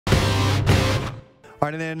All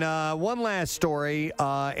right, and then one last story,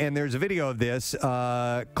 and there's a video of this.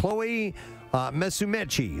 Chloe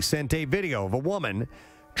Mesumechi sent a video of a woman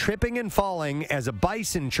tripping and falling as a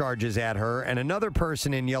bison charges at her and another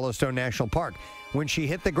person in Yellowstone National Park. When she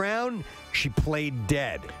hit the ground, she played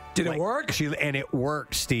dead. Did it work? And it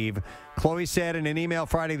worked, Steve. Chloe said in an email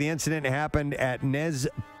Friday the incident happened at Nez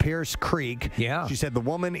Perce Creek. Yeah. She said the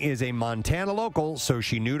woman is a Montana local, so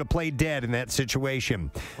she knew to play dead in that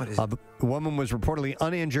situation. What is The woman was reportedly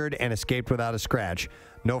uninjured and escaped without a scratch.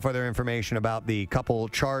 No further information about the couple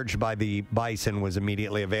charged by the bison was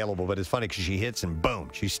immediately available, but it's funny because she hits and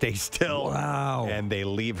boom, she stays still. Wow. And they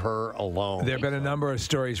leave her alone. There have been a number of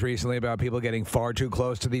stories recently about people getting far too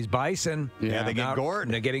close to these bison. Yeah, they get gored.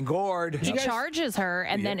 They're getting gored. He charges her,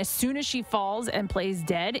 and then as soon as she falls and plays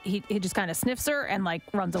dead, he just kind of sniffs her and, like,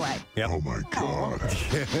 runs away. Yep. Oh, my God.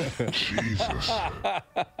 Jesus. Oh,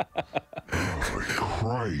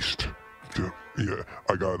 Christ. Yeah,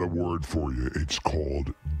 I got a word for you. It's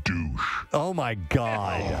called douche. Oh, my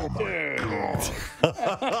God. Oh, my God.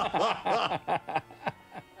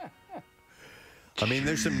 I mean,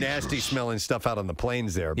 there's some nasty smelling stuff out on the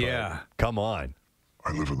plains there, but Yeah. come on.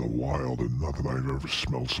 I live in the wild, and nothing I've ever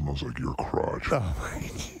smelled smells like your crotch.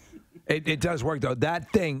 It does work, though.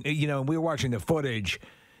 That thing, you know, we were watching the footage.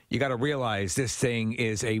 You got to realize this thing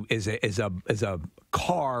is a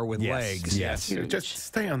car with legs. Yes. Just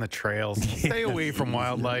stay on the trails. Stay away from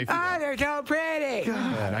wildlife. They're so pretty.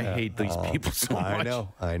 God, I hate these people so much.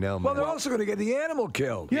 I know, man. Well, they're also going to get the animal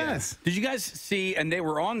killed. Yes. Did you guys see, and they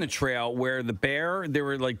were on the trail where the bear, there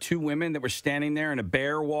were like two women that were standing there, and a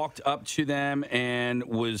bear walked up to them and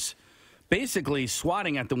was basically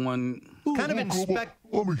swatting at the one. Kind of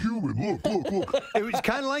I'm a human. Look. It was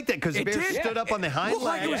kind of like that because the bear stood up on the hind Looked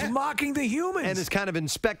like leg. it was mocking the humans. And is kind of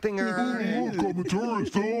inspecting her. Look, I'm a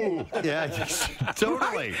tourist. Oh. Yeah,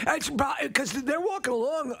 totally. That's because they're walking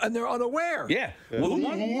along and they're unaware. Yeah. Well,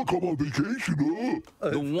 Look, I'm on vacation.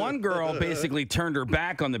 the one girl basically turned her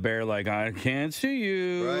back on the bear, like, I can't see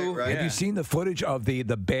you. Right. Have you seen the footage of the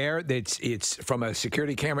bear? It's from a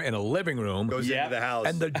security camera in a living room. Goes into the house.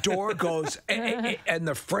 And the door goes, and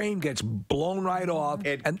the frame gets blown right off,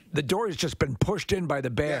 and the door has just been pushed in by the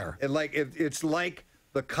bear. Yeah, it's like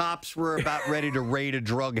the cops were about ready to raid a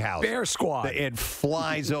drug house. Bear squad. It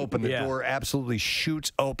flies open. The door absolutely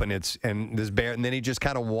shoots open. And this bear, and then he just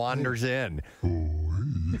kind of wanders in.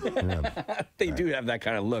 They do have that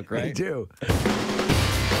kind of look, right? They do.